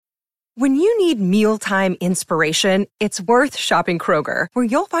When you need mealtime inspiration, it's worth shopping Kroger, where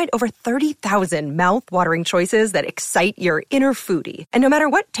you'll find over 30,000 mouth-watering choices that excite your inner foodie. And no matter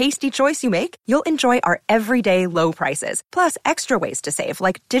what tasty choice you make, you'll enjoy our everyday low prices, plus extra ways to save,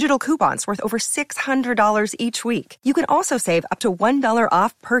 like digital coupons worth over $600 each week. You can also save up to $1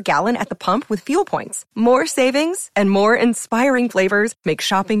 off per gallon at the pump with fuel points. More savings and more inspiring flavors make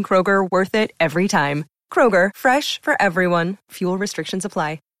shopping Kroger worth it every time. Kroger, fresh for everyone. Fuel restrictions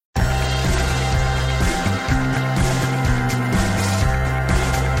apply.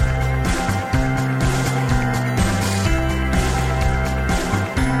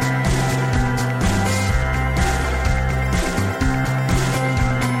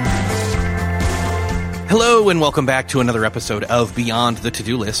 Hello and welcome back to another episode of Beyond the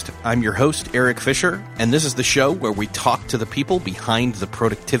To-Do List. I'm your host, Eric Fisher, and this is the show where we talk to the people behind the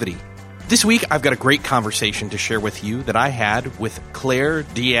productivity. This week, I've got a great conversation to share with you that I had with Claire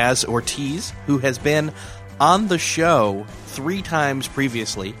Diaz-Ortiz, who has been on the show 3 times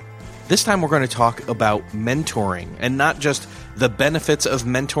previously. This time, we're going to talk about mentoring, and not just the benefits of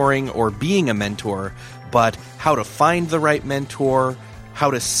mentoring or being a mentor, but how to find the right mentor, how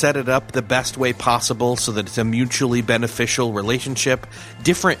to set it up the best way possible so that it's a mutually beneficial relationship,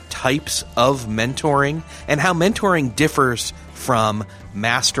 different types of mentoring, and how mentoring differs from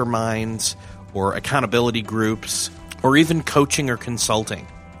masterminds or accountability groups or even coaching or consulting.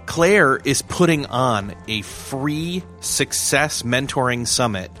 Claire is putting on a free Success Mentoring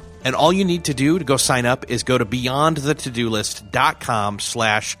Summit, and all you need to do to go sign up is go to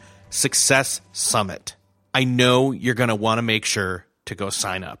beyondthetodolist.com/success summit. I know you're going to want to make sure to go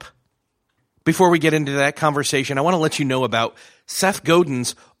sign up. Before we get into that conversation, I want to let you know about Seth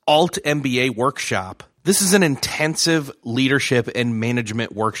Godin's Alt MBA workshop. This is an intensive leadership and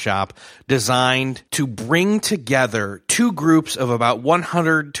management workshop designed to bring together 2 groups of about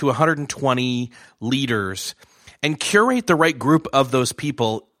 100 to 120 leaders and curate the right group of those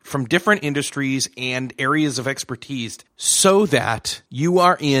people from different industries and areas of expertise so that you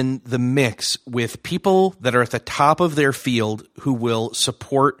are in the mix with people that are at the top of their field who will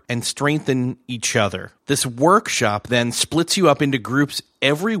support and strengthen each other. This workshop then splits you up into groups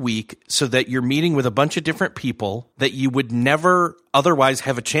every week so that you're meeting with a bunch of different people that you would never otherwise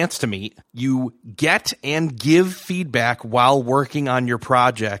have a chance to meet. You get and give feedback while working on your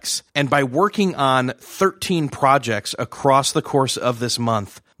projects. And by working on 13 projects across the course of this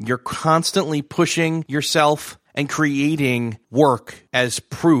month, you're constantly pushing yourself and creating work as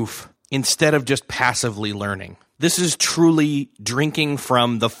proof instead of just passively learning. This is truly drinking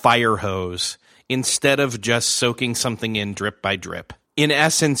from the fire hose instead of just soaking something in drip by drip. In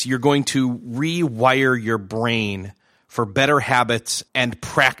essence, you're going to rewire your brain for better habits and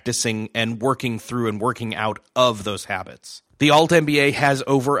practicing and working through and working out of those habits. The Alt MBA has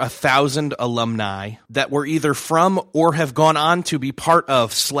over 1,000 alumni that were either from or have gone on to be part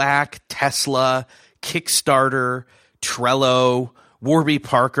of Slack, Tesla, Kickstarter, Trello, Warby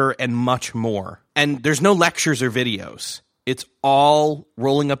Parker, and much more. And there's no lectures or videos. It's all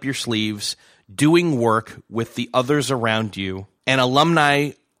rolling up your sleeves, doing work with the others around you, and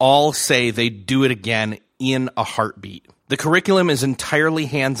alumni all say they do it again in a heartbeat. The curriculum is entirely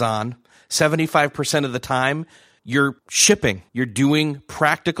hands-on. 75% of the time, you're shipping. You're doing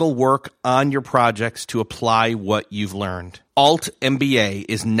practical work on your projects to apply what you've learned. Alt MBA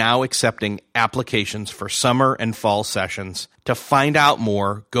is now accepting applications for summer and fall sessions. To find out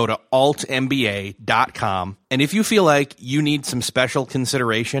more, go to altmba.com. And if you feel like you need some special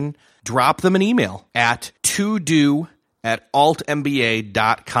consideration, drop them an email at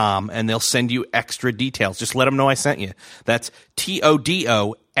todo@altmba.com, and they'll send you extra details. Just let them know I sent you. That's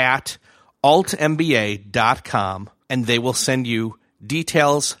todo@altmba.com, and they will send you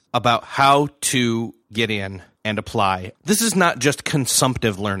details about how to get in and apply. This is not just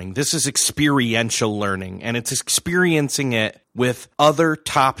consumptive learning. This is experiential learning, and it's experiencing it with other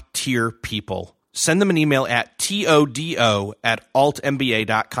top-tier people. Send them an email at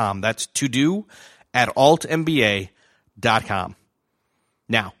todo@altmba.com. That's todo@altmba.com.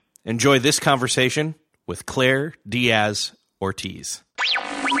 Now, enjoy this conversation with Claire Diaz-Ortiz.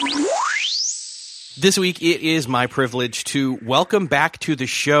 This week, it is my privilege to welcome back to the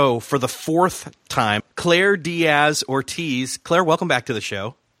show for the 4th time, Claire Diaz-Ortiz. Claire, welcome back to the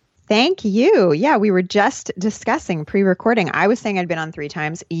show. Thank you. Yeah, we were just discussing pre-recording. I was saying I'd been on 3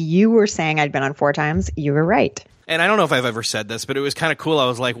 times. You were saying I'd been on 4 times. You were right. And I don't know if I've ever said this, but it was kind of cool. I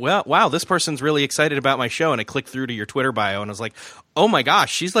was like, well, wow, this person's really excited about my show. And I clicked through to your Twitter bio and I was like, oh my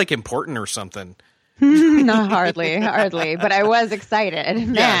gosh, she's like important or something. No, hardly. But I was excited.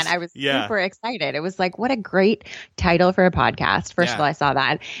 Man, Yes. I was Yeah. super excited. It was like, what a great title for a podcast. First of all, I saw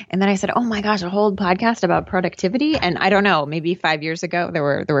that. And then I said, oh my gosh, a whole podcast about productivity. And I don't know, maybe 5 years ago, there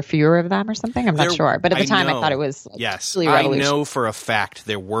were fewer of them or something. I'm not sure. But at the time, I thought it was really I revolutionary. know for a fact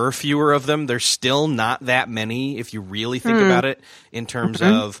there were fewer of them. There's still not that many if you really think about it in terms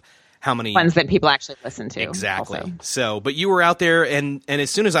of how many ones that people actually listen to. Exactly. Also. So, but you were out there, and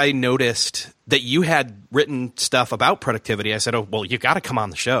as soon as I noticed that you had written stuff about productivity, I said, oh, well, you got to come on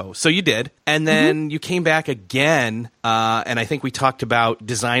the show. So you did. And then you came back again, and I think we talked about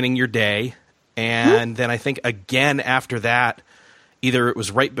designing your day. And then I think again after that, either it was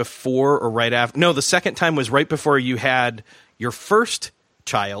right before or right after. No, the second time was right before you had your first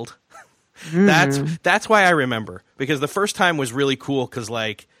child. That's why I remember, because the first time was really cool because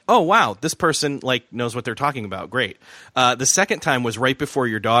like, oh wow, this person like knows what they're talking about. Great. The second time was right before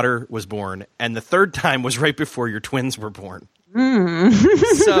your daughter was born, and the third time was right before your twins were born.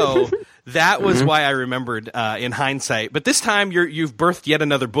 So that was why I remembered in hindsight. But this time you've birthed yet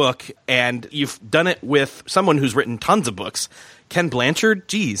another book, and you've done it with someone who's written tons of books. Ken Blanchard,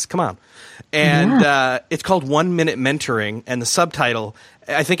 geez, come on. And it's called 1 Minute Mentoring, and the subtitle,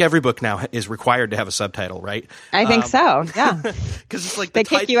 I think every book now is required to have a subtitle, right? I think so, yeah. Because it's like they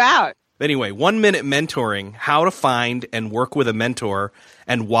kick you out. Anyway, 1 Minute Mentoring, how to find and work with a mentor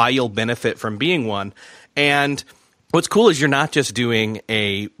and why you'll benefit from being one. And what's cool is you're not just doing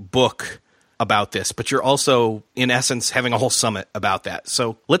a book about this, but you're also, in essence, having a whole summit about that.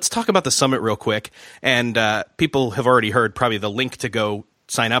 So let's talk about the summit real quick. And people have already heard probably the link to go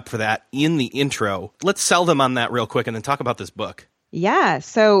sign up for that in the intro. Let's sell them on that real quick and then talk about this book. Yeah.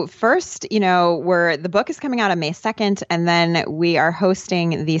 So first, the book is coming out on May 2nd, and then we are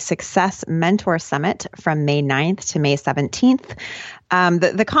hosting the Success Mentor Summit from May 9th to May 17th.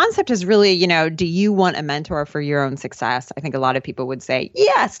 The concept is really, do you want a mentor for your own success? I think a lot of people would say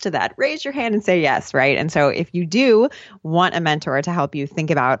yes to that. Raise your hand and say yes, right? And so if you do want a mentor to help you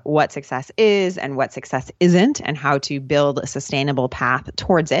think about what success is and what success isn't and how to build a sustainable path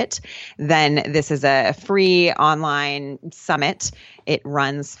towards it, then this is a free online summit. It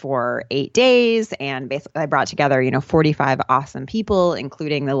runs for 8 days, and basically I brought together, 45 awesome people,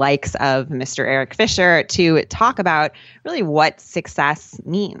 including the likes of Mr. Eric Fisher, to talk about really what success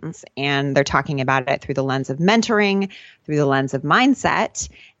means. And they're talking about it through the lens of mentoring, through the lens of mindset,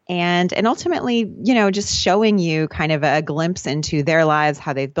 and ultimately, just showing you kind of a glimpse into their lives,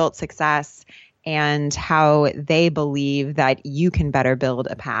 how they've built success, and how they believe that you can better build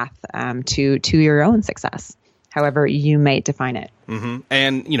a path to your own success, however you might define it. Mm-hmm.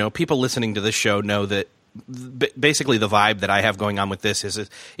 And, people listening to this show know that basically the vibe that I have going on with this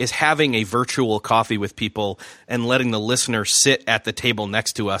is having a virtual coffee with people and letting the listener sit at the table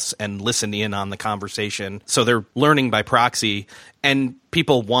next to us and listen in on the conversation. So they're learning by proxy, and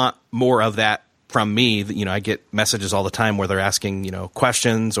people want more of that from me. I get messages all the time where they're asking,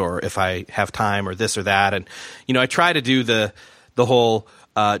 questions, or if I have time or this or that. And, I try to do the whole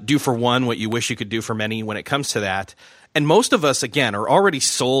do for one what you wish you could do for many when it comes to that. And most of us, again, are already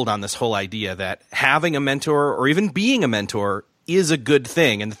sold on this whole idea that having a mentor or even being a mentor is a good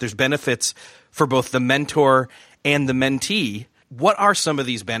thing, and that there's benefits for both the mentor and the mentee. What are some of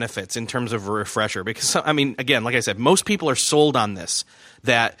these benefits in terms of a refresher? Because, again, like I said, most people are sold on this,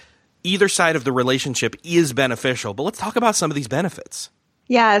 that either side of the relationship is beneficial. But let's talk about some of these benefits.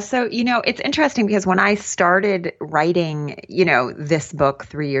 Yeah. So, it's interesting because when I started writing, this book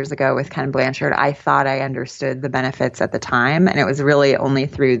 3 years ago with Ken Blanchard, I thought I understood the benefits at the time. And it was really only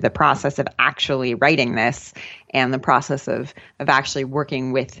through the process of actually writing this and the process of actually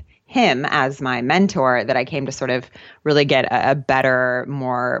working with him as my mentor that I came to sort of really get a better,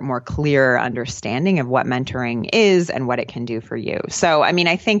 more clear understanding of what mentoring is and what it can do for you. So,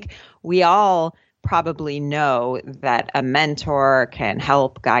 I think we all probably know that a mentor can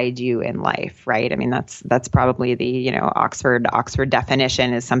help guide you in life, right? That's probably the, Oxford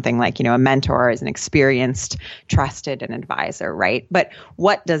definition is something like, a mentor is an experienced, trusted, and advisor, right? But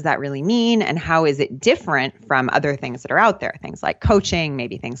what does that really mean, and how is it different from other things that are out there? Things like coaching,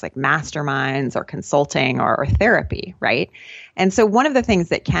 maybe things like masterminds or consulting or therapy, right? And so one of the things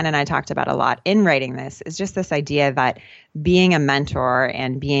that Ken and I talked about a lot in writing this is just this idea that being a mentor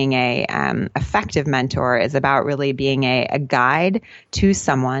and being a effective mentor is about really being a guide to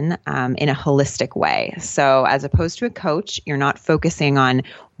someone in a holistic way. So as opposed to a coach, you're not focusing on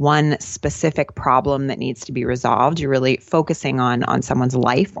one specific problem that needs to be resolved. You're really focusing on someone's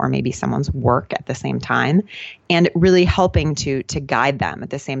life or maybe someone's work at the same time, and really helping to guide them. At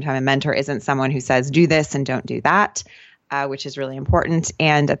the same time, a mentor isn't someone who says, do this and don't do that. which is really important.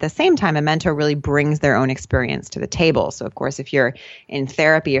 And at the same time, a mentor really brings their own experience to the table. So, of course, if you're in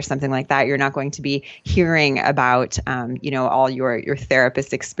therapy or something like that, you're not going to be hearing about, all your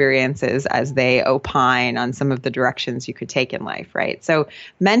therapist experiences as they opine on some of the directions you could take in life, right? So,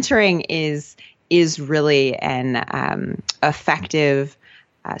 mentoring is really an effective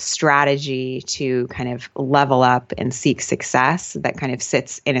strategy to kind of level up and seek success that kind of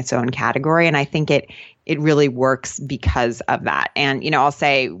sits in its own category. And I think it really works because of that. And, I'll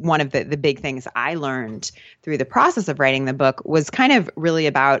say one of the big things I learned through the process of writing the book was kind of really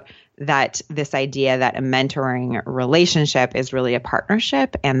about this idea that a mentoring relationship is really a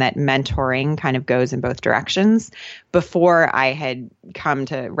partnership and that mentoring kind of goes in both directions. Before I had come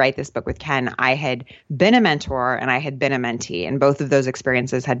to write this book with Ken, I had been a mentor and I had been a mentee, and both of those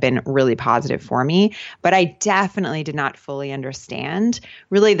experiences had been really positive for me. But I definitely did not fully understand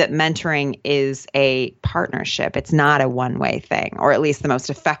really that mentoring is a partnership. It's not a one-way thing, or at least the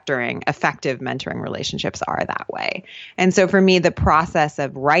most effective mentoring relationships are that way. And so for me, the process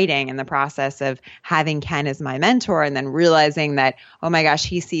of writing and the process of having Ken as my mentor and then realizing that, oh my gosh,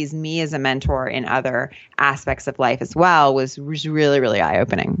 he sees me as a mentor in other aspects of life as well was really, really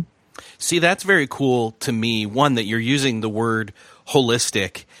eye-opening. See, that's very cool to me. One, that you're using the word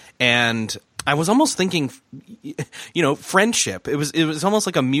holistic, and I was almost thinking, friendship. It was almost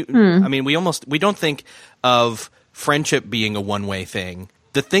like a I mean, we don't think of friendship being a one-way thing.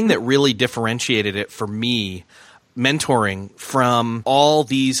 The thing that really differentiated it for me, mentoring, from all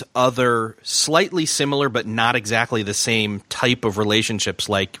these other slightly similar but not exactly the same type of relationships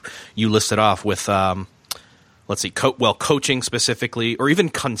like you listed off with, coaching specifically, or even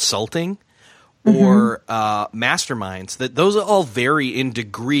consulting, or masterminds, that those all vary in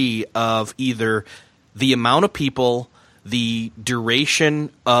degree of either the amount of people, the duration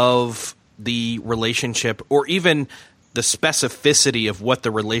of the relationship, or even the specificity of what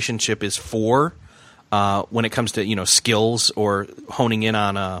the relationship is for, when it comes to, skills or honing in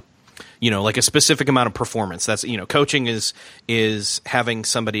on like a specific amount of performance. That's, coaching is having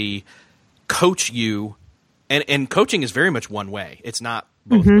somebody coach you, and coaching is very much one way. It's not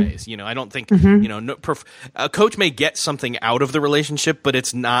both ways. I don't think, a coach may get something out of the relationship, but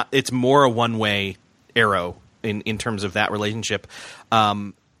it's more a one-way arrow in terms of that relationship.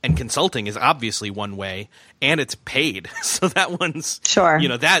 And consulting is obviously one way, and it's paid. So that one's sure.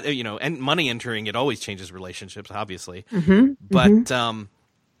 And money entering, it always changes relationships, obviously. But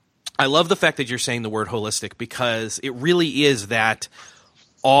I love the fact that you're saying the word holistic, because it really is that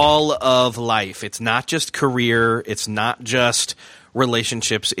all of life. It's not just career. It's not just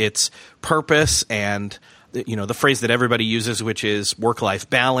relationships. It's purpose, and the phrase that everybody uses, which is work-life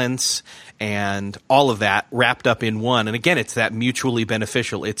balance, and all of that wrapped up in one. And again, it's that mutually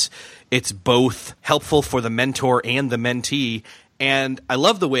beneficial. It's both helpful for the mentor and the mentee. And I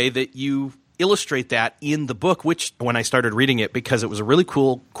love the way that you illustrate that in the book, which, when I started reading it, because it was a really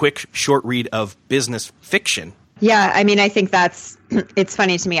cool, quick, short read of business fiction. Yeah, I mean, I think it's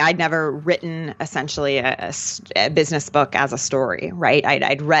funny to me. I'd never written essentially a business book as a story, right?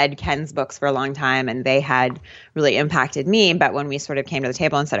 I'd read Ken's books for a long time, and they had really impacted me. But when we sort of came to the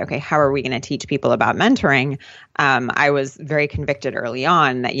table and said, okay, how are we going to teach people about mentoring? I was very convicted early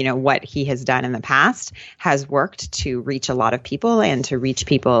on that, what he has done in the past has worked to reach a lot of people, and to reach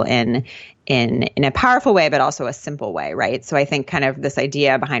people in a powerful way, but also a simple way, right? So I think kind of this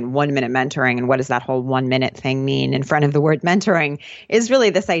idea behind 1 minute mentoring, and what does that whole 1 minute thing mean in front of the word mentoring, is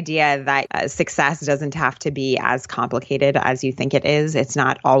really this idea that success doesn't have to be as complicated as you think it is. It's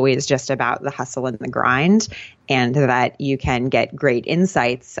not always just about the hustle and the grind, and that you can get great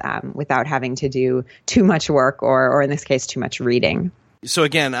insights without having to do too much work, or in this case, too much reading. So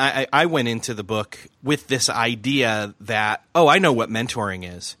again, I went into the book with this idea that, I know what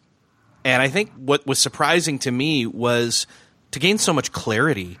mentoring is. And I think what was surprising to me was to gain so much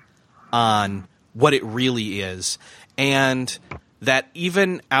clarity on what it really is, and that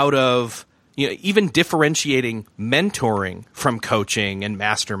even out of, even differentiating mentoring from coaching and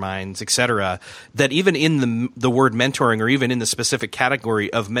masterminds, et cetera, that even in the word mentoring, or even in the specific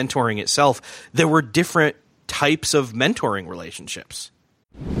category of mentoring itself, there were different types of mentoring relationships.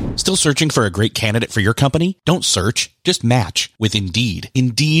 Still searching for a great candidate for your company? Don't search, just match with Indeed.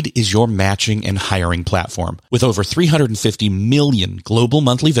 Indeed is your matching and hiring platform with over 350 million global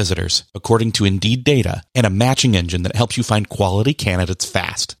monthly visitors, according to Indeed data, and a matching engine that helps you find quality candidates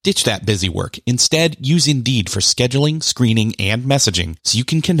fast. Ditch that busy work. Instead, use Indeed for scheduling, screening, and messaging so you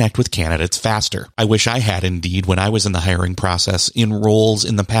can connect with candidates faster. I wish I had Indeed when I was in the hiring process in roles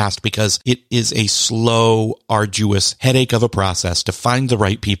in the past, because it is a slow, arduous headache of a process to find the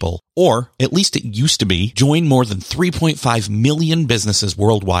right people people. Or, at least it used to be, join more than 3.5 million businesses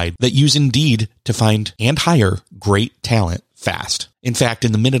worldwide that use Indeed to find and hire great talent fast. In fact,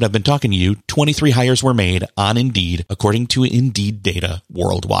 in the minute I've been talking to you, 23 hires were made on Indeed, according to Indeed data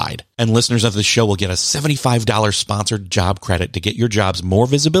worldwide. And listeners of the show will get a $75 sponsored job credit to get your jobs more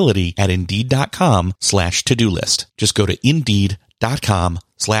visibility at Indeed.com/to-do list. Just go to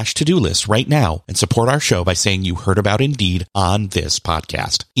Indeed.com/to-do list right now and support our show by saying you heard about Indeed on this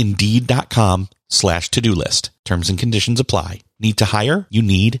podcast. Indeed.com/to-do list. Terms and conditions apply. Need to hire? You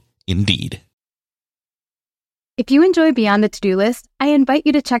need Indeed. If you enjoy Beyond the To-Do List, I invite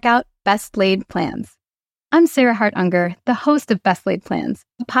you to check out Best Laid Plans. I'm Sarah Hart Unger, the host of Best Laid Plans,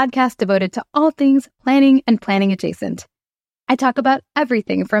 a podcast devoted to all things planning and planning adjacent. I talk about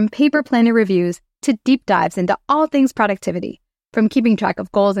everything from paper planner reviews to deep dives into all things productivity, from keeping track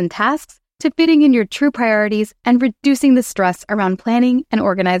of goals and tasks to fitting in your true priorities and reducing the stress around planning and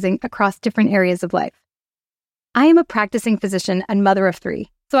organizing across different areas of life. I am a practicing physician and mother of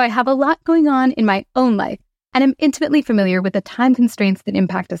 3, so I have a lot going on in my own life and am intimately familiar with the time constraints that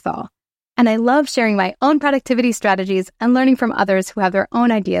impact us all. And I love sharing my own productivity strategies and learning from others who have their own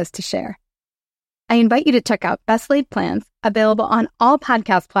ideas to share. I invite you to check out Best Laid Plans, available on all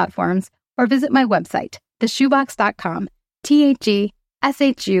podcast platforms, or visit my website, theshoebox.com,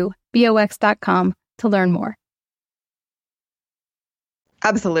 theshubox.com, to learn more.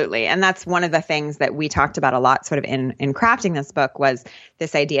 Absolutely. And that's one of the things that we talked about a lot sort of in crafting this book was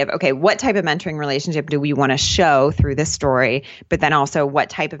this idea of, okay, what type of mentoring relationship do we want to show through this story? But then also what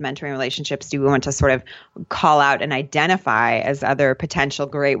type of mentoring relationships do we want to sort of call out and identify as other potential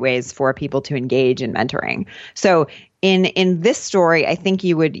great ways for people to engage in mentoring? So in this story, I think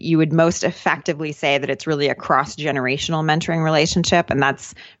you would most effectively say that it's really a cross-generational mentoring relationship, and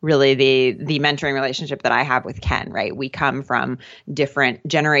that's really the mentoring relationship that I have with Ken, right? We come from different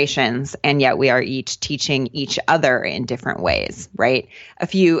generations, and yet we are each teaching each other in different ways, right? A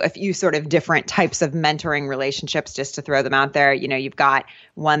few sort of different types of mentoring relationships, just to throw them out there. You know, you've got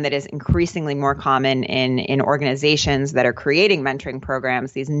one that is increasingly more common in organizations that are creating mentoring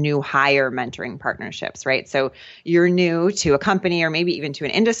programs, these new hire mentoring partnerships, right? So you're new to a company or maybe even to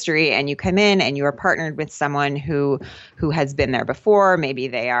an industry, and you come in and you are partnered with someone who has been there before. Maybe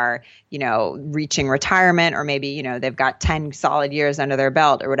they are, reaching retirement, or maybe, they've got 10 solid years under their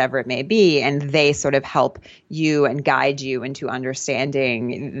belt or whatever it may be. And they sort of help you and guide you into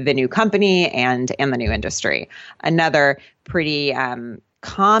understanding the new company and the new industry. Another pretty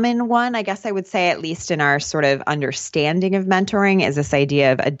common one, I guess I would say, at least in our sort of understanding of mentoring, is this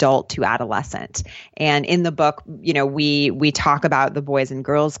idea of adult to adolescent. And in the book, we talk about the Boys and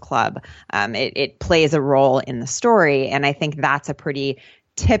Girls Club. It plays a role in the story. And I think that's a pretty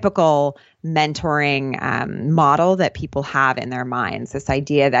typical mentoring model that people have in their minds. This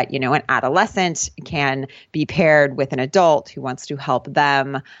idea that, an adolescent can be paired with an adult who wants to help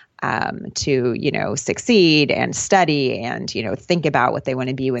them to, succeed and study and, think about what they want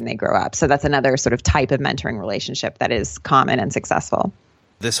to be when they grow up. So that's another sort of type of mentoring relationship that is common and successful.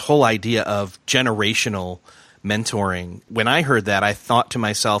 This whole idea of generational mentoring, when I heard that, I thought to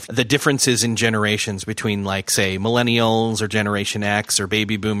myself, the differences in generations between, like, say, millennials or Generation X or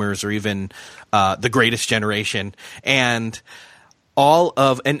baby boomers or even the greatest generation, and all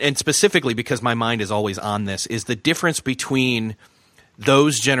of, and specifically because my mind is always on this, is the difference between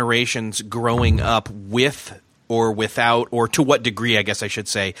those generations growing up with or without, or to what degree, I guess I should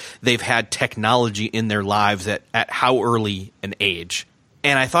say, they've had technology in their lives at how early an age.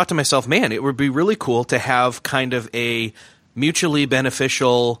 And I thought to myself, man, it would be really cool to have kind of a mutually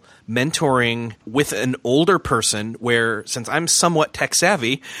beneficial mentoring with an older person where, since I'm somewhat tech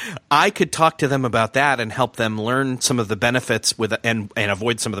savvy, I could talk to them about that and help them learn some of the benefits with and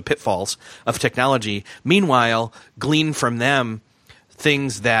avoid some of the pitfalls of technology. Meanwhile, glean from them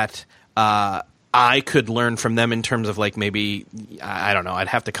things that I could learn from them in terms of, like, maybe, I don't know, I'd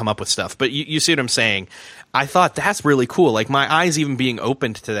have to come up with stuff. But you see what I'm saying? I thought that's really cool. Like, my eyes even being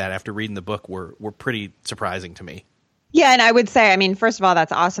opened to that after reading the book were pretty surprising to me. Yeah, and I would say, first of all,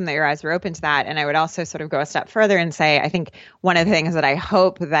 that's awesome that your eyes were open to that. And I would also sort of go a step further and say, I think one of the things that I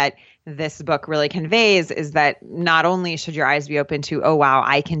hope that this book really conveys is that not only should your eyes be open to, oh, wow,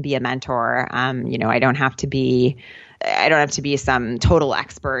 I can be a mentor. I don't have to be some total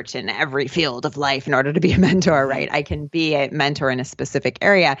expert in every field of life in order to be a mentor, right? I can be a mentor in a specific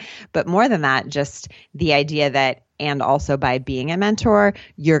area. But more than that, just the idea that, and also by being a mentor,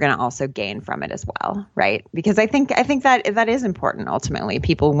 you're going to also gain from it as well, right? Because I think that is important. Ultimately,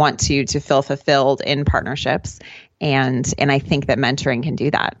 people want to feel fulfilled in partnerships, and I think that mentoring can do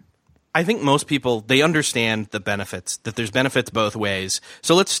that. I think most people, they understand the benefits, that there's benefits both ways.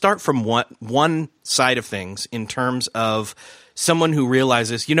 So let's start from one side of things in terms of someone who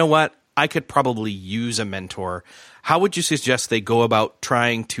realizes, you know what, I could probably use a mentor. How would you suggest they go about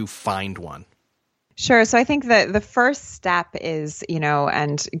trying to find one? Sure. So I think that the first step is,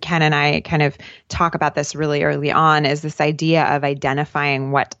 and Ken and I kind of talk about this really early on, is this idea of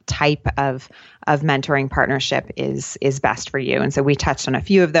identifying what type of mentoring partnership is best for you. And so we touched on a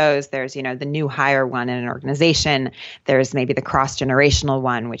few of those. There's, the new hire one in an organization. There's maybe the cross-generational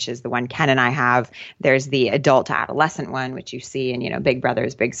one, which is the one Ken and I have. There's the adult to adolescent one, which you see in, Big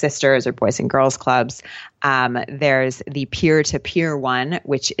Brothers, Big Sisters, or Boys and Girls Clubs. There's the peer-to-peer one,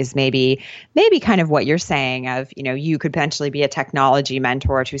 which is maybe kind of what you're saying of, you could potentially be a technology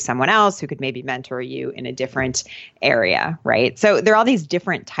mentor to someone else who could maybe mentor you in a different area, right? So there are all these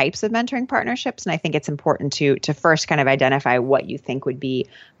different types of mentoring partnerships. And I think it's important to first kind of identify what you think would be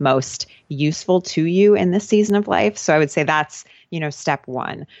most useful to you in this season of life. So I would say that's, step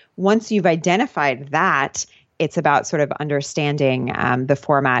one. Once you've identified that, it's about sort of understanding the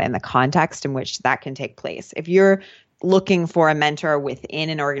format and the context in which that can take place. If you're looking for a mentor within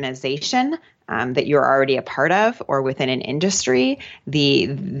an organization that you're already a part of, or within an industry,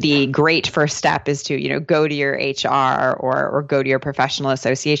 the great first step is to go to your HR or go to your professional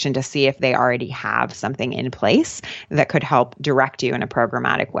association to see if they already have something in place that could help direct you in a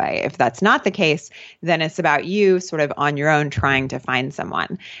programmatic way. If that's not the case, then it's about you sort of on your own trying to find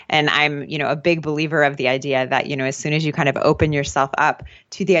someone. And I'm a big believer of the idea that as soon as you kind of open yourself up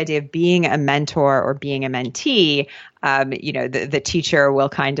to the idea of being a mentor or being a mentee, the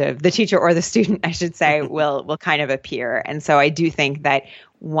teacher or the student, I should say, will kind of appear. And so I do think that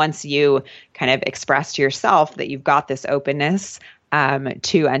once you kind of express to yourself that you've got this openness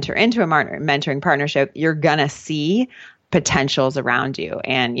to enter into a mentoring partnership, you're going to see potentials around you.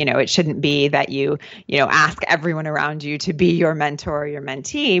 And, it shouldn't be that you ask everyone around you to be your mentor or your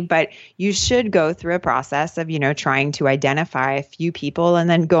mentee, but you should go through a process of, trying to identify a few people and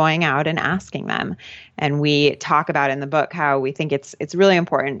then going out and asking them. And we talk about in the book how we think it's really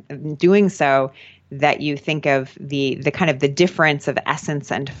important in doing so that you think of the kind of the difference of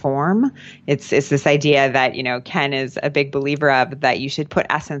essence and form. It's this idea that, Ken is a big believer of, that you should put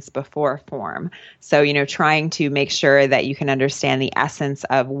essence before form. So, trying to make sure that you can understand the essence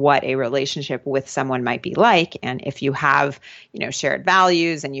of what a relationship with someone might be like. And if you have, shared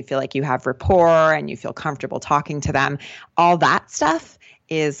values and you feel like you have rapport and you feel comfortable talking to them, all that stuff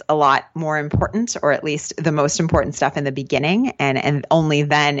is a lot more important, or at least the most important stuff in the beginning. And only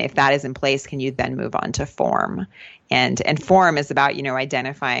then, if that is in place, can you then move on to form. And form is about,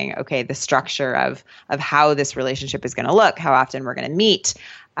 identifying, okay, the structure of how this relationship is going to look, how often we're going to meet,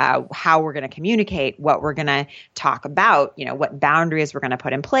 how we're going to communicate, what we're going to talk about, what boundaries we're going to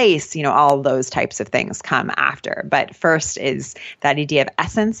put in place, all those types of things come after. But first is that idea of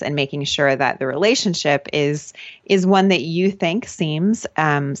essence and making sure that the relationship is one that you think seems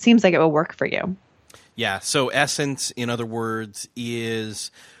like it will work for you. Yeah. So essence, in other words,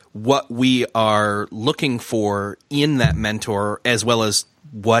 is what we are looking for in that mentor, as well as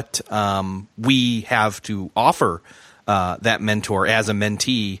what we have to offer that mentor as a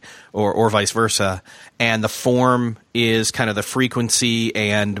mentee, or vice versa. And the form is kind of the frequency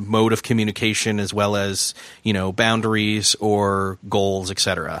and mode of communication, as well as, boundaries or goals, et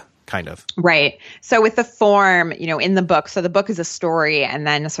cetera. Kind of. Right. So with the form, in the book, so the book is a story, and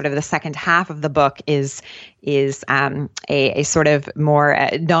then sort of the second half of the book is a sort of more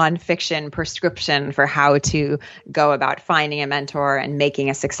nonfiction prescription for how to go about finding a mentor and making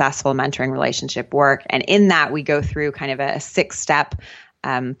a successful mentoring relationship work. And in that, we go through kind of a 6-step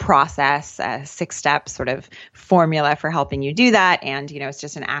process, a 6-step sort of formula for helping you do that. And, it's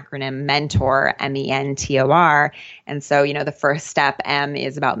just an acronym, MENTOR, MENTOR. And so, the first step, M,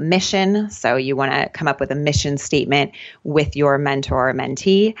 is about mission. So you want to come up with a mission statement with your mentor or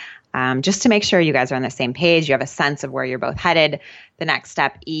mentee. Just to make sure you guys are on the same page, you have a sense of where you're both headed. The next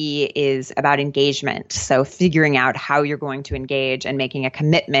step, E, is about engagement. So figuring out how you're going to engage and making a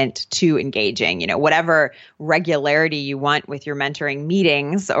commitment to engaging, whatever regularity you want with your mentoring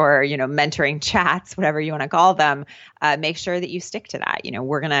meetings or, mentoring chats, whatever you want to call them, make sure that you stick to that.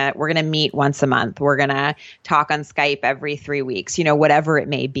 We're going to meet once a month. We're going to talk on Skype every 3 weeks, whatever it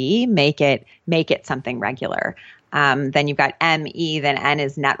may be, make it something regular. Then you've got M-E, then N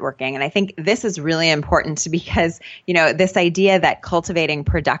is networking. And I think this is really important because, this idea that cultivating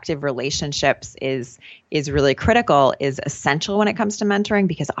productive relationships is really critical, is essential when it comes to mentoring,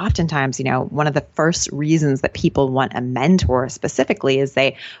 because oftentimes, one of the first reasons that people want a mentor specifically is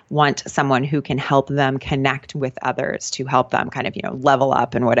they want someone who can help them connect with others, to help them kind of, level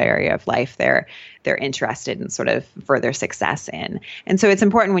up in what area of life they're interested in sort of further success in. And so it's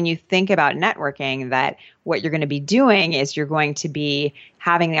important when you think about networking that what you're going to be doing is you're going to be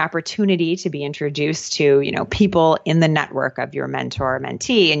having the opportunity to be introduced to, people in the network of your mentor or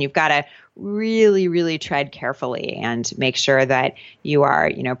mentee. And you've got to really, really tread carefully and make sure that you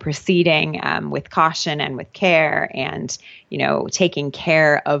are, proceeding with caution and with care and, taking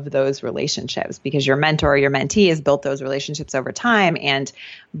care of those relationships, because your mentor or your mentee has built those relationships over time. And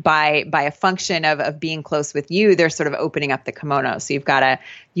by a function of being close with you, they're sort of opening up the kimono. So you've got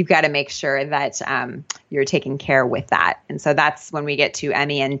to make sure that you're taking care with that. And so that's when we get to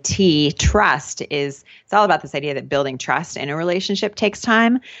MENT. Trust it's all about this idea that building trust in a relationship takes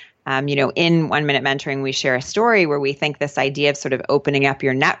time. In 1 Minute Mentoring, we share a story where we think this idea of sort of opening up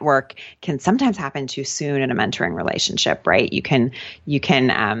your network can sometimes happen too soon in a mentoring relationship, right? You can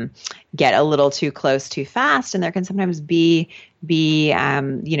get a little too close too fast, and there can sometimes be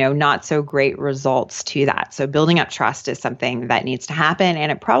not so great results to that. So building up trust is something that needs to happen,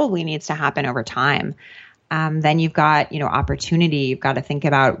 and it probably needs to happen over time. Then you've got, opportunity. You've got to think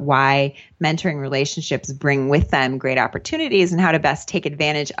about why mentoring relationships bring with them great opportunities and how to best take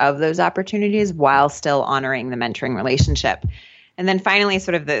advantage of those opportunities while still honoring the mentoring relationship. And then finally,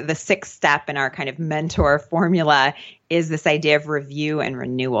 sort of the sixth step in our kind of mentor formula is this idea of review and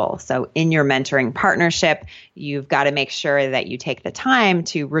renewal. So in your mentoring partnership, you've got to make sure that you take the time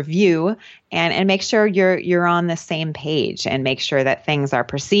to review and make sure you're on the same page, and make sure that things are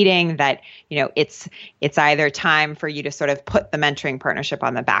proceeding, that, it's either time for you to sort of put the mentoring partnership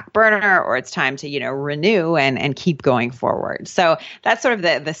on the back burner, or it's time to, renew and keep going forward. So that's sort of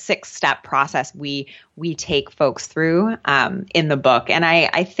the 6-step process we take folks through in the book. And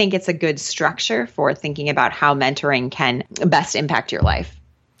I think it's a good structure for thinking about how mentoring can best impact your life.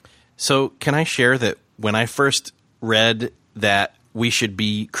 So can I share that when I first read that we should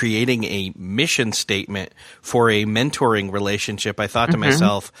be creating a mission statement for a mentoring relationship, I thought to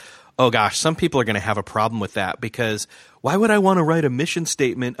myself, oh gosh, some people are going to have a problem with that, because why would I want to write a mission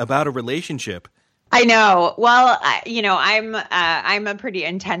statement about a relationship? I know. Well, I'm a pretty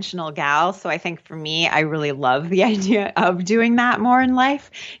intentional gal. So I think for me, I really love the idea of doing that more in life.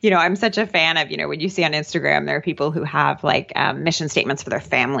 I'm such a fan of, when you see on Instagram, there are people who have like mission statements for their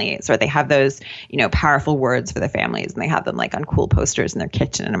families, or they have those, powerful words for their families, and they have them like on cool posters in their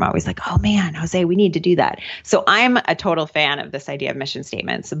kitchen. And I'm always like, oh man, Jose, we need to do that. So I'm a total fan of this idea of mission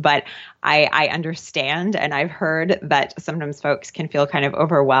statements, but I understand, and I've heard that sometimes folks can feel kind of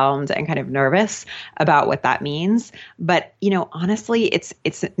overwhelmed and kind of nervous about what that means. But, honestly, it's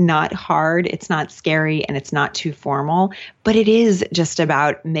not hard, it's not scary, and it's not too formal, but it is just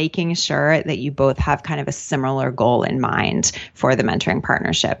about making sure that you both have kind of a similar goal in mind for the mentoring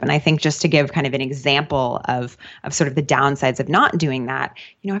partnership. And I think just to give kind of an example of sort of the downsides of not doing that,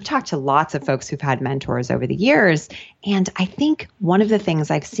 I've talked to lots of folks who've had mentors over the years, and I think one of the things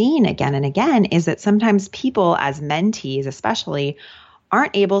I've seen again and again is that sometimes people, as mentees especially,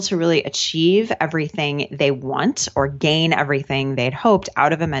 aren't able to really achieve everything they want or gain everything they'd hoped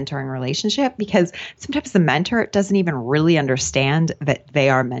out of a mentoring relationship, because sometimes the mentor doesn't even really understand that they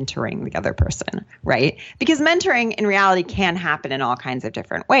are mentoring the other person, right? Because mentoring in reality can happen in all kinds of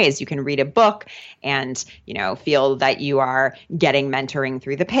different ways. You can read a book and, feel that you are getting mentoring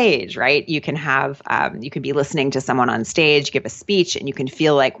through the page, right? You can have, you could be listening to someone on stage give a speech, and you can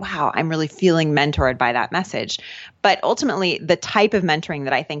feel like, wow, I'm really feeling mentored by that message. But ultimately, the type of mentoring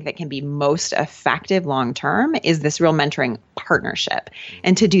that I think that can be most effective long-term is this real mentoring partnership.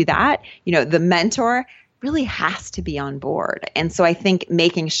 And to do that, the mentor really has to be on board. And so I think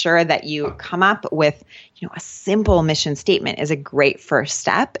making sure that you come up with, a simple mission statement is a great first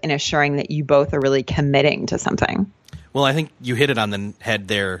step in assuring that you both are really committing to something. Well, I think you hit it on the head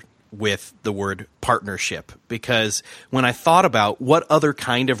there with the word partnership, because when I thought about what other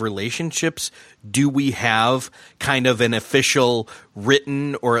kind of relationships do we have kind of an official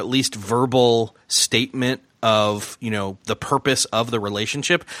written or at least verbal statement of, the purpose of the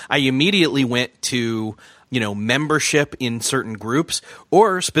relationship, I immediately went to, membership in certain groups,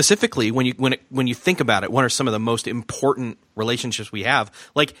 or specifically when you think about it, what are some of the most important relationships we have,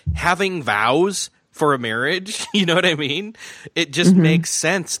 like having vows for a marriage, you know what I mean? It just makes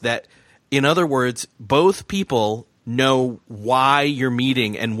sense that, in other words, both people know why you're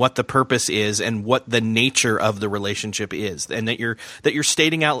meeting and what the purpose is and what the nature of the relationship is, and that you're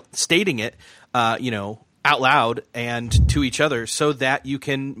stating it, out loud and to each other so that you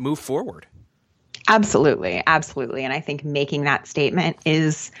can move forward. Absolutely. Absolutely. And I think making that statement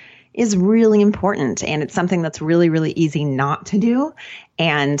is really important. And it's something that's really, really easy not to do.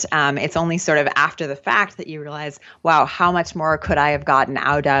 And it's only sort of after the fact that you realize, wow, how much more could I have gotten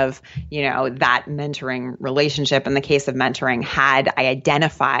out of, that mentoring relationship in the case of mentoring had I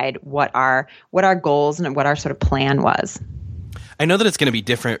identified what our goals and what our sort of plan was. I know that it's going to be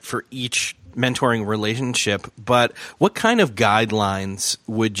different for each mentoring relationship, but what kind of guidelines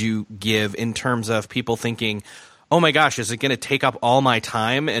would you give in terms of people thinking, oh my gosh, is it going to take up all my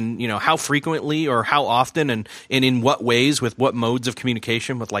time? And, how frequently or how often and in what ways, with what modes of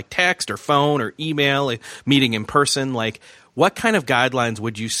communication, with like text or phone or email, like meeting in person? Like, what kind of guidelines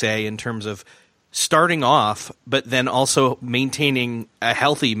would you say in terms of starting off, but then also maintaining a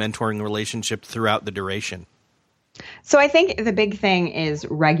healthy mentoring relationship throughout the duration? So I think the big thing is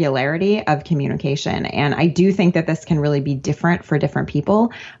regularity of communication. And I do think that this can really be different for different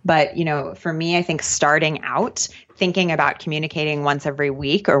people. But, for me, I think starting out thinking about communicating once every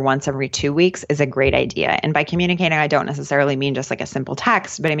week or once every 2 weeks is a great idea. And by communicating, I don't necessarily mean just like a simple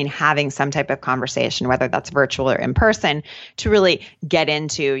text, but I mean having some type of conversation, whether that's virtual or in person, to really get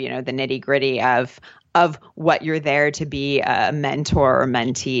into, the nitty gritty of what you're there to be a mentor or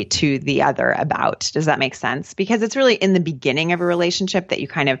mentee to the other about. Does that make sense? Because it's really in the beginning of a relationship that you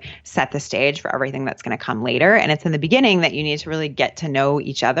kind of set the stage for everything that's going to come later. And it's in the beginning that you need to really get to know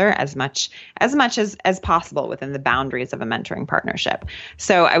each other as much as possible within the boundaries of a mentoring partnership.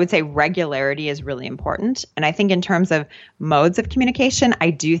 So I would say regularity is really important. And I think in terms of modes of communication,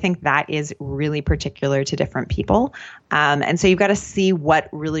 I do think that is really particular to different people. And so you've got to see what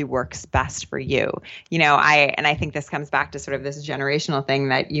really works best for you. I think this comes back to sort of this generational thing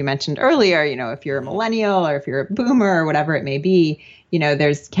that you mentioned earlier. If you're a millennial or if you're a boomer or whatever it may be,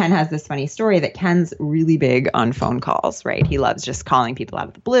 Ken has this funny story that Ken's really big on phone calls, right? He loves just calling people out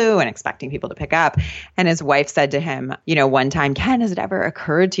of the blue and expecting people to pick up. And his wife said to him, one time, Ken, has it ever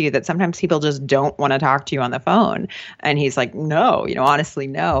occurred to you that sometimes people just don't want to talk to you on the phone? And he's like, no, honestly,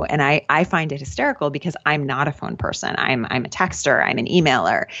 no. And I find it hysterical because I'm not a phone person. I'm a texter. I'm an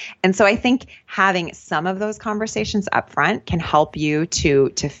emailer. And so I think having some of those conversations up front can help you to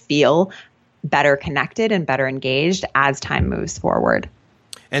feel better connected and better engaged as time moves forward.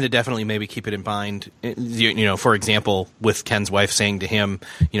 And to definitely maybe keep it in mind, for example, with Ken's wife saying to him,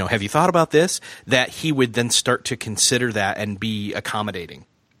 have you thought about this? That he would then start to consider that and be accommodating.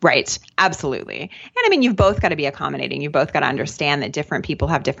 Right. Absolutely. And you've both got to be accommodating. You've both got to understand that different people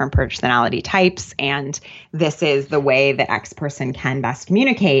have different personality types, and this is the way that X person can best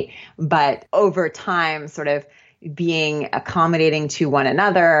communicate. But over time, sort of being accommodating to one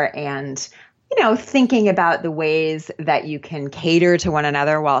another and thinking about the ways that you can cater to one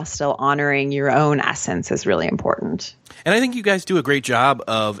another while still honoring your own essence is really important. And I think you guys do a great job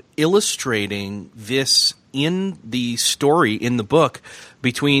of illustrating this in the story, in the book,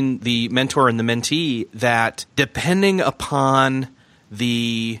 between the mentor and the mentee, that depending upon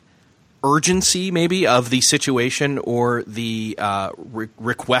the urgency maybe of the situation or the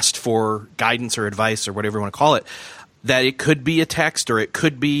request for guidance or advice or whatever you want to call it, that it could be a text or it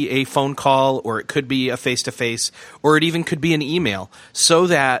could be a phone call or it could be a face-to-face or it even could be an email. So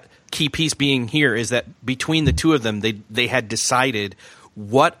that key piece being here is that between the two of them, they had decided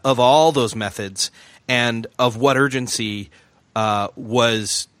what of all those methods and of what urgency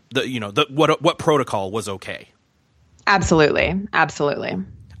was what protocol was okay. Absolutely. Absolutely.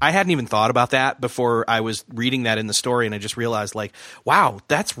 I hadn't even thought about that before I was reading that in the story, and I just realized, like, wow,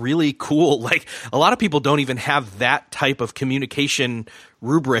 that's really cool. Like, a lot of people don't even have that type of communication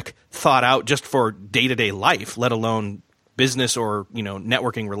rubric thought out just for day-to-day life, let alone business or,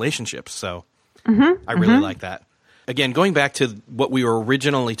 networking relationships. So I really like that. Again, going back to what we were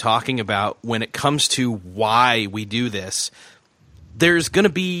originally talking about when it comes to why we do this, there's going to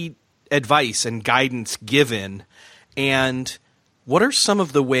be advice and guidance given, and what are some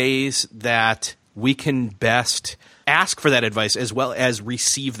of the ways that we can best ask for that advice as well as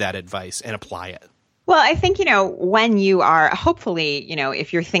receive that advice and apply it? Well, I think, when you are hopefully,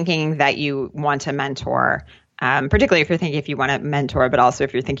 if you're thinking that you want to mentor, particularly if you're thinking if you want a mentor, but also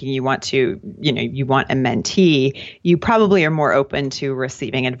if you're thinking you want to, you want a mentee, you probably are more open to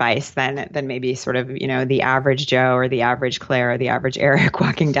receiving advice than maybe sort of, the average Joe or the average Claire or the average Eric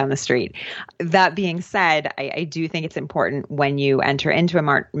walking down the street. That being said, I do think it's important when you enter into a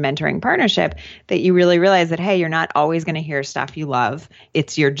mentoring partnership that you really realize that, hey, you're not always going to hear stuff you love.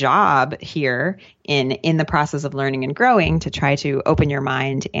 It's your job here in the process of learning and growing to try to open your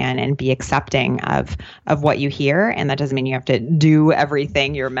mind and be accepting of what you hear. And that doesn't mean you have to do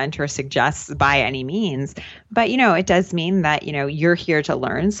everything your mentor suggests by any means. But, it does mean that, you're here to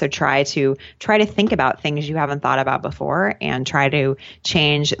learn. So try to think about things you haven't thought about before and try to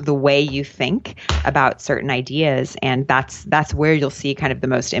change the way you think about certain ideas. And that's where you'll see kind of the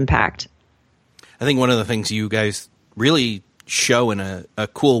most impact. I think one of the things you guys really show in a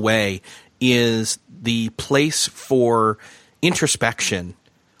cool way is the place for introspection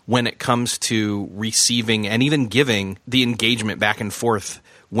when it comes to receiving and even giving the engagement back and forth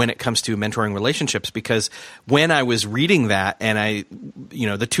when it comes to mentoring relationships. Because when I was reading that and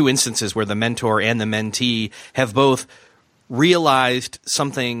the two instances where the mentor and the mentee have both realized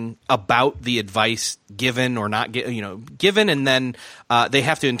something about the advice given or not given, and then they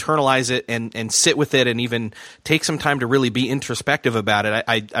have to internalize it and sit with it and even take some time to really be introspective about it.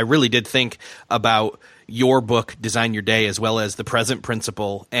 I really did think about your book, Design Your Day, as well as the Present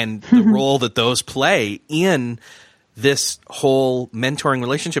Principle and the role that those play in this whole mentoring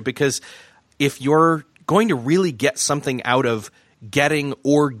relationship. Because if you're going to really get something out of getting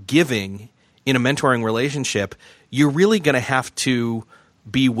or giving in a mentoring relationship, you're really going to have to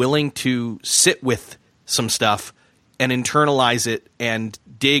be willing to sit with some stuff and internalize it and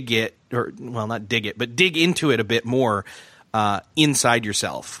dig into it a bit more inside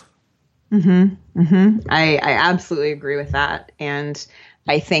yourself. I absolutely agree with that. And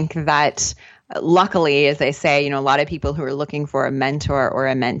I think that luckily, as I say, a lot of people who are looking for a mentor or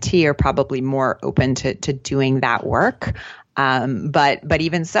a mentee are probably more open to doing that work. But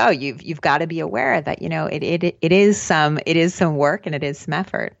even so, you've got to be aware that, it is some work and it is some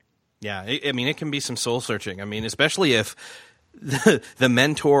effort. Yeah. It can be some soul searching. Especially if the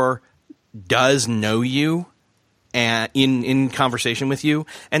mentor does know you and in conversation with you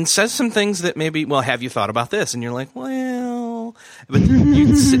and says some things that maybe, well, have you thought about this? And you're like, well, but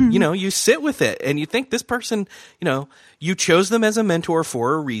you sit with it and you think this person, you chose them as a mentor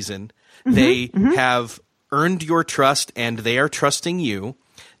for a reason. They have earned your trust and they are trusting you.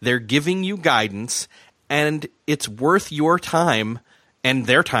 They're giving you guidance, and it's worth your time and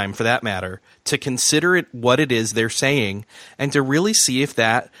their time for that matter to consider it what it is they're saying and to really see if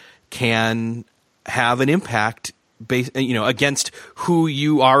that can have an impact against who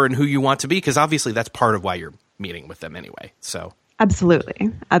you are and who you want to be, because obviously that's part of why you're meeting with them anyway. So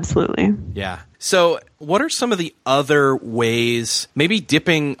Absolutely. Yeah. So what are some of the other ways, maybe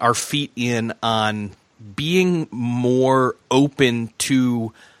dipping our feet in on being more open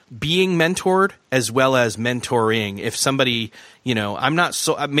to being mentored as well as mentoring? If somebody, I'm not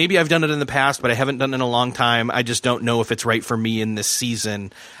so, maybe I've done it in the past, but I haven't done it in a long time. I just don't know if it's right for me in this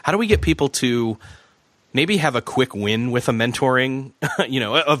season. How do we get people to maybe have a quick win with a mentoring,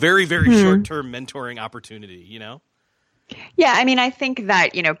 a very, very short-term mentoring opportunity, Yeah, I think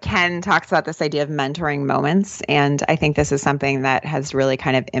that, Ken talks about this idea of mentoring moments. And I think this is something that has really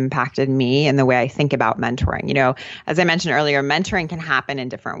kind of impacted me in the way I think about mentoring. As I mentioned earlier, mentoring can happen in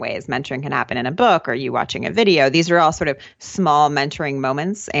different ways. Mentoring can happen in a book or you watching a video. These are all sort of small mentoring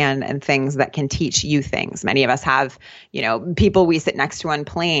moments and things that can teach you things. Many of us have, people we sit next to on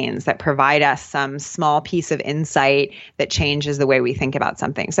planes that provide us some small piece of insight that changes the way we think about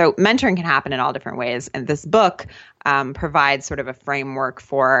something. So mentoring can happen in all different ways. And this book provides sort of a framework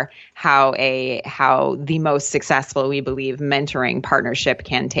for how the most successful, we believe, mentoring partnership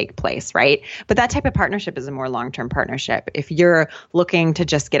can take place, right? But that type of partnership is a more long-term partnership. If you're looking to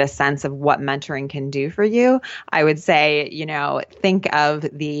just get a sense of what mentoring can do for you, I would say, think of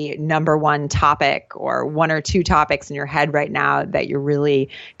the number one topic or one or two topics in your head right now that you're really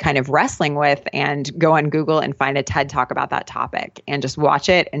kind of wrestling with, and go on Google and find a TED Talk about that topic and just watch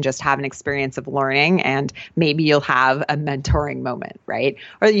it and just have an experience of learning, and maybe you'll have a mentoring moment, right?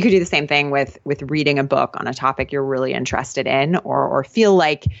 Or you could do the same thing with reading a book on a topic you're really interested in or feel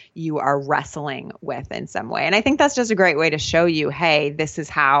like you are wrestling with in some way. And I think that's just a great way to show you, hey, this is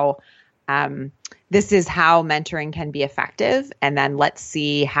how mentoring can be effective. And then let's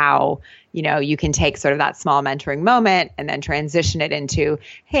see how, you can take sort of that small mentoring moment and then transition it into,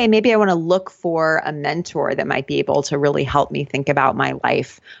 hey, maybe I want to look for a mentor that might be able to really help me think about my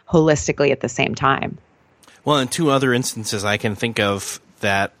life holistically at the same time. Well, in two other instances I can think of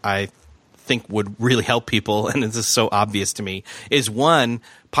that I think would really help people, and this is so obvious to me, is one,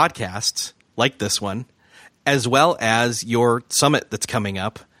 podcasts like this one, as well as your summit that's coming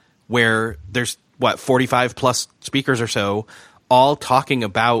up, where there's 45 plus speakers or so, all talking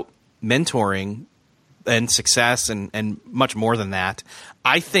about mentoring and success and much more than that.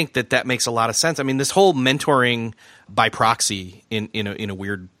 I think that makes a lot of sense. I mean, this whole mentoring by proxy in a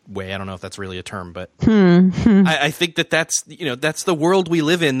weird way, I don't know if that's really a term, but I think that's the world we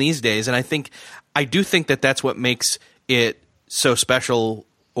live in these days. And I do think that's what makes it so special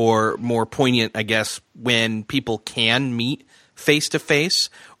or more poignant, I guess, when people can meet face to face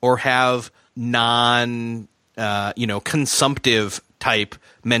or have consumptive type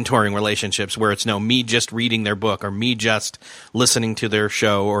mentoring relationships where it's me just reading their book or me just listening to their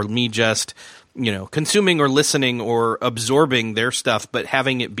show or me just, consuming or listening or absorbing their stuff, but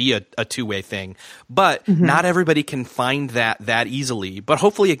having it be a two-way thing. But not everybody can find that easily. But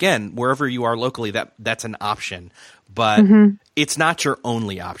hopefully, again, wherever you are locally, that's an option. But it's not your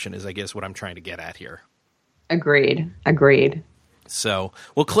only option is, I guess, what I'm trying to get at here. Agreed. So,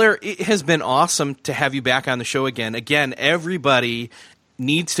 well, Claire, it has been awesome to have you back on the show again. Again, everybody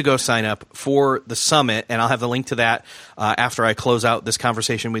needs to go sign up for the summit, and I'll have the link to that after I close out this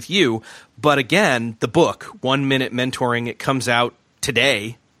conversation with you. But again, the book, 1 Minute Mentoring, it comes out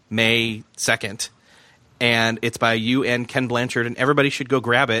today, May 2nd, and it's by you and Ken Blanchard, and everybody should go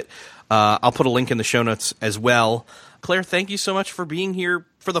grab it. I'll put a link in the show notes as well. Claire, thank you so much for being here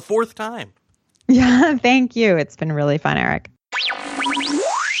for the 4th time. Yeah, thank you. It's been really fun, Eric.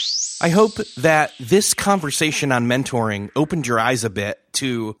 I hope that this conversation on mentoring opened your eyes a bit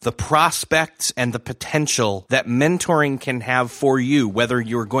to the prospects and the potential that mentoring can have for you, whether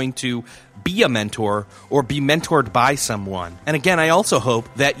you're going to be a mentor or be mentored by someone. And again, I also hope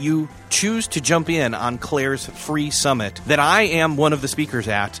that you choose to jump in on Claire's free summit that I am one of the speakers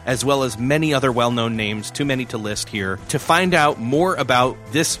at, as well as many other well-known names, too many to list here. To find out more about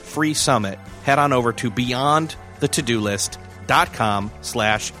this free summit, head on over to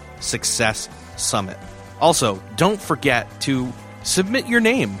beyondthetodolist.com/Success Summit. Also, don't forget to submit your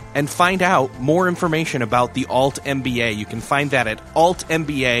name and find out more information about the Alt MBA. You can find that at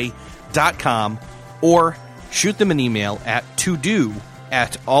altmba.com or shoot them an email at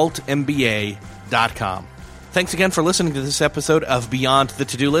todo@altmba.com. Thanks again for listening to this episode of Beyond the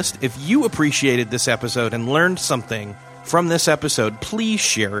To-Do List. If you appreciated this episode and learned something from this episode, please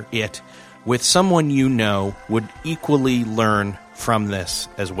share it with someone you know would equally learn from this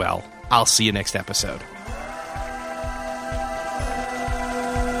as well. I'll see you next episode.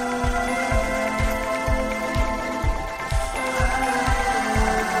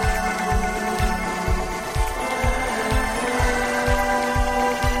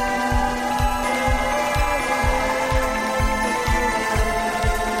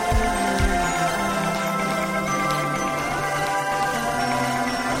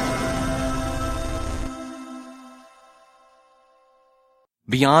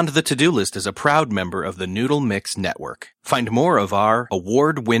 Beyond the To-Do List is a proud member of the Noodle Mix Network. Find more of our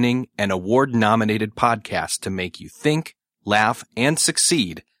award-winning and award-nominated podcasts to make you think, laugh, and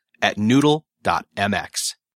succeed at noodle.mx.